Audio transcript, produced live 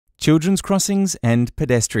Children's crossings and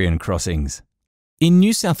pedestrian crossings. In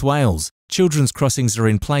New South Wales, children's crossings are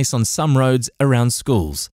in place on some roads around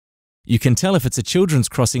schools. You can tell if it's a children's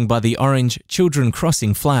crossing by the orange Children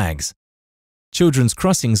Crossing flags. Children's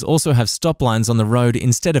crossings also have stop lines on the road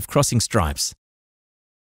instead of crossing stripes.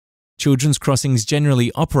 Children's crossings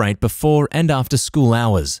generally operate before and after school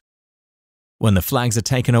hours. When the flags are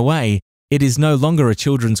taken away, it is no longer a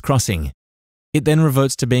children's crossing. It then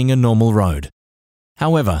reverts to being a normal road.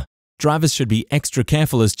 However, drivers should be extra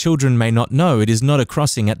careful as children may not know it is not a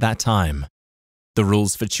crossing at that time. The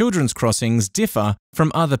rules for children's crossings differ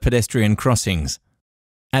from other pedestrian crossings.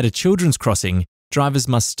 At a children's crossing, drivers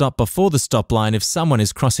must stop before the stop line if someone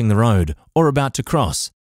is crossing the road or about to cross,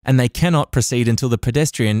 and they cannot proceed until the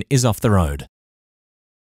pedestrian is off the road.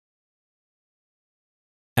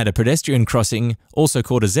 At a pedestrian crossing, also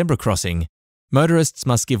called a zebra crossing, motorists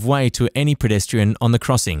must give way to any pedestrian on the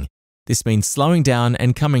crossing. This means slowing down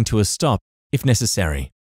and coming to a stop if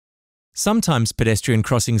necessary. Sometimes pedestrian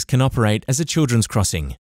crossings can operate as a children's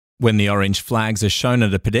crossing. When the orange flags are shown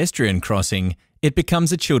at a pedestrian crossing, it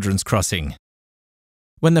becomes a children's crossing.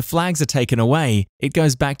 When the flags are taken away, it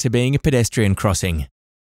goes back to being a pedestrian crossing.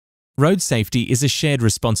 Road safety is a shared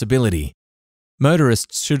responsibility.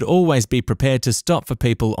 Motorists should always be prepared to stop for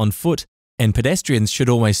people on foot, and pedestrians should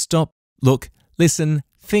always stop, look, listen,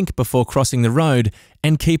 think before crossing the road,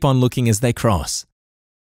 and keep on looking as they cross.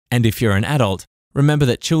 And if you're an adult, remember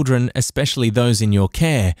that children, especially those in your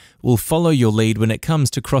care, will follow your lead when it comes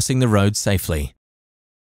to crossing the road safely.